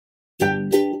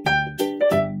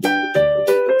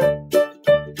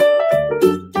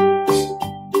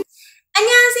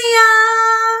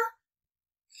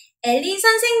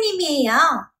선생님이에요.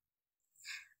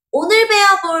 오늘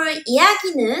배워볼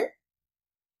이야기는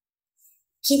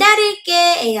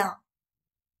기다릴게예요.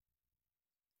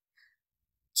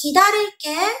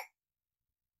 기다릴게.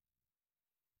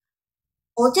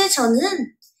 어제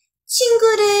저는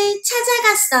친구를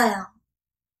찾아갔어요.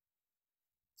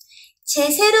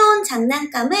 제 새로운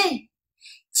장난감을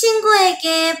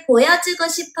친구에게 보여주고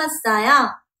싶었어요.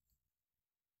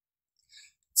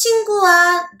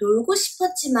 친구와 놀고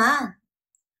싶었지만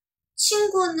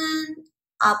친구는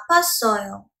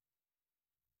아팠어요.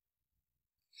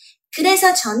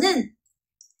 그래서 저는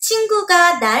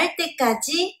친구가 나을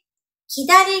때까지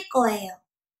기다릴 거예요.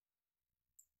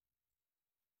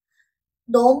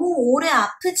 너무 오래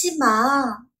아프지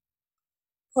마.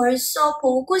 벌써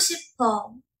보고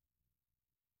싶어.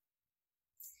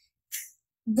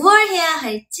 무얼 해야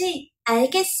할지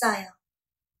알겠어요.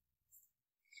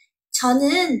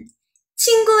 저는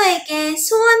친구에게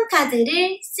소원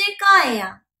카드를 쓸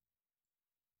거예요.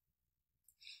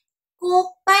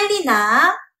 꼭 빨리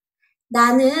나.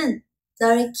 나는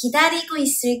널 기다리고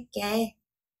있을게.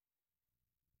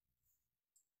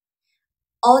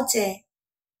 어제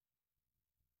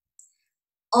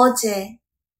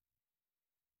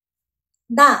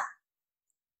나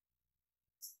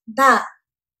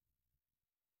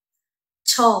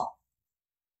저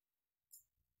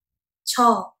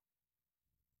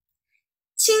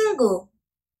친구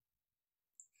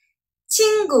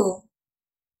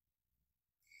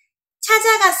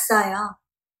찾아갔어요.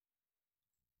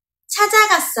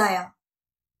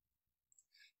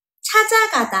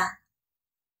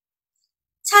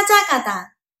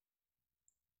 찾아가다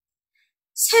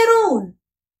새로운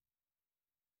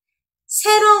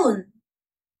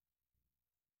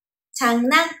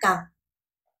장난감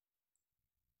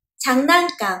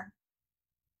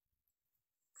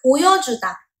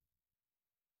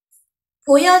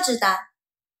보여주다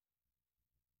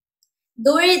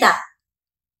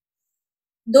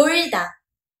놀다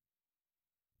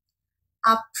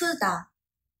아프다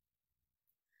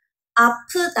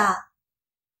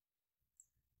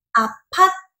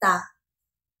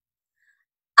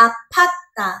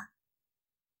아팠다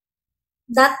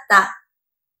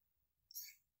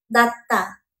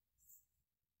낫다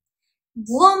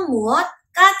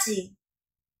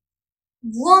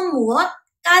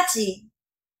무엇까지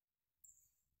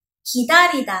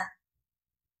기다리다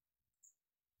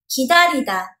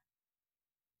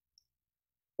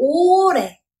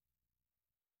오래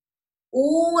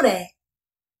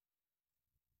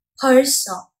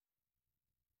벌써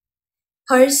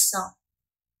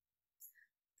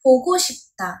보고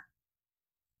싶다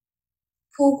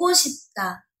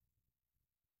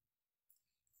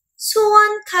소원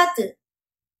카드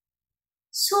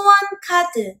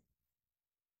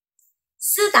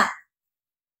쓰다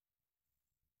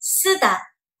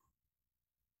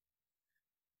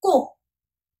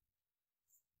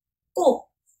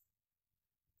꼭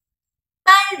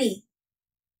빨리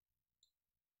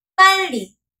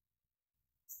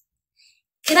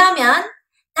그러면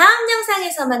다음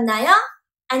영상에서 만나요.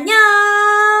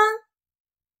 안녕.